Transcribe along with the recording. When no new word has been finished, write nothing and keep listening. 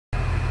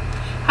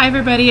Hi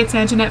everybody, it's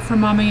Anjanette from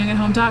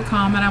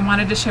MamaYoungAtHome.com, and I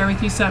wanted to share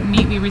with you something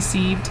neat we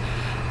received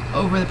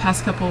over the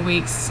past couple of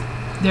weeks.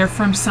 They're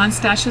from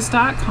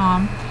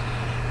SunStaches.com,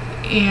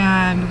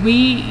 and we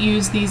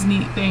use these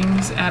neat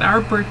things at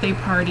our birthday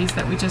parties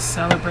that we just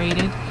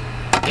celebrated,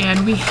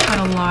 and we had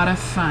a lot of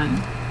fun.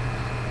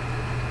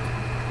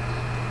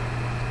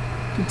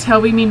 You can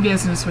tell we mean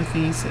business with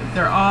these.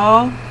 They're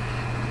all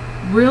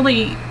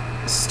really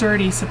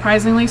sturdy,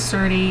 surprisingly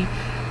sturdy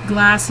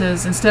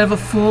glasses. Instead of a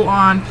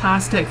full-on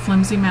plastic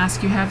flimsy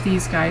mask, you have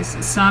these guys.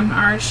 Some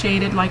are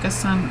shaded like a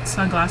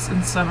sunglass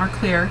and some are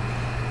clear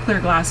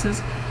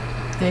glasses.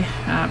 They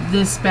have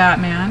this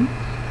Batman.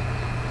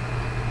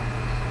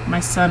 My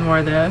son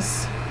wore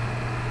this.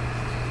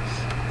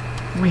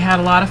 We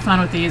had a lot of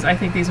fun with these. I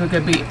think these would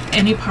be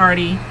any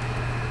party,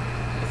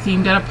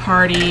 themed at a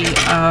party.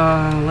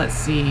 Let's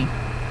see,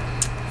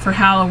 for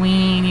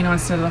Halloween, you know,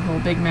 instead of the whole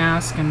big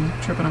mask and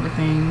tripping over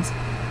things.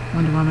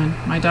 Wonder Woman.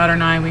 My daughter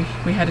and I,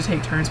 we had to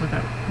take turns with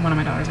that. One of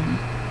my daughters, I mean.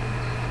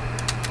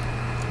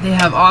 They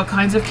have all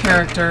kinds of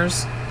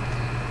characters.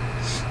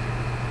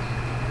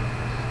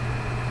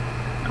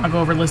 I'll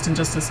go over the list in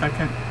just a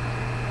second.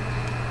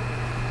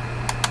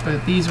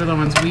 But these were the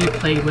ones we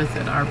played with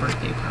at our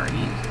birthday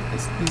party.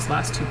 These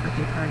last two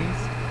birthday parties.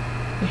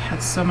 They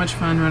had so much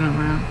fun running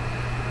around,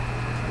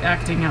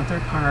 acting out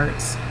their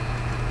parts.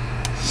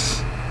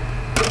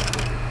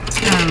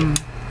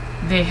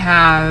 They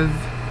have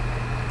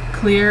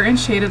clear and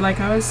shaded, like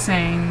I was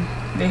saying.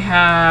 They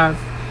have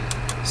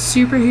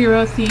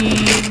superhero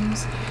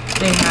themes.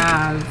 They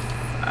have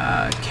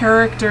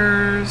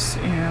characters,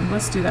 and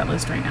let's do that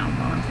list right now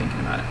while I'm thinking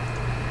about it.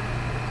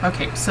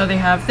 Okay, so they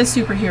have the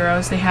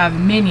superheroes. They have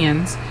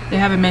minions. They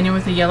have a minion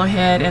with a yellow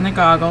head and the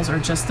goggles, or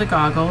just the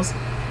goggles.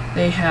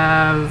 They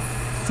have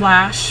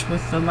Flash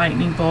with the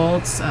lightning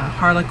bolts,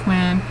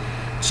 Harlequin,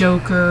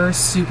 Joker,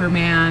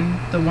 Superman,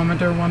 the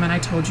Wonder Woman I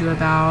told you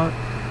about,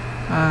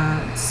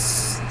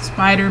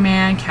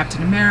 Spider-Man,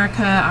 Captain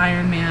America,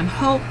 Iron Man,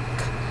 Hulk.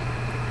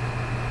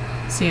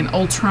 See an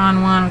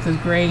Ultron one with his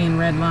gray and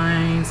red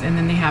lines, and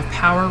then they have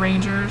Power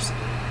Rangers,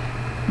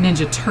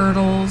 Ninja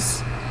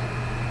Turtles.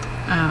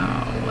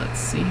 Let's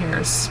see here,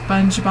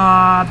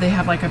 SpongeBob. They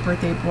have like a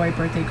birthday boy,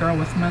 birthday girl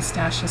with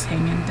mustaches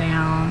hanging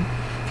down.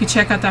 If you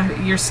check out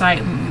your site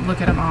and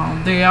look at them all,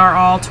 they are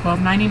all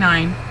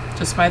 $12.99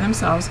 just by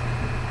themselves,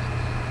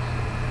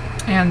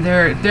 and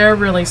they're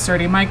really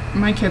sturdy.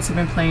 My kids have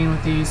been playing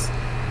with these,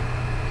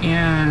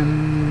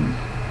 and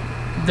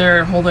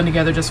they're holding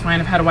together just fine.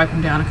 I've had to wipe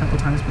them down a couple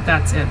times, but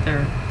that's it.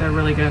 They're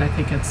really good. I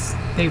think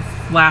they've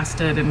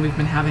lasted, and we've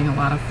been having a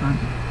lot of fun.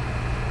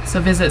 So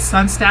visit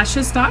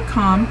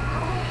SunStaches.com,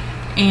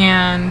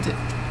 and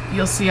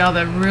you'll see all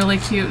the really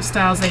cute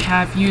styles they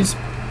have. Use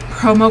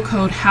promo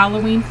code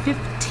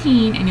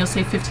Halloween15, and you'll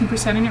save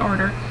 15% on your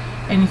order.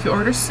 And if you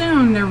order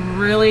soon, they're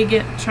really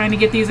trying to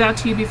get these out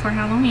to you before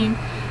Halloween.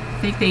 I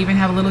think they even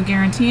have a little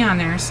guarantee on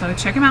there. So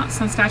check them out,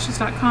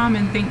 SunStaches.com,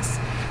 and thanks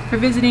for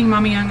visiting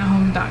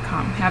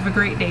MamaYoungAtHome.com. Have a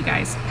great day,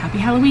 guys. Happy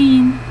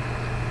Halloween!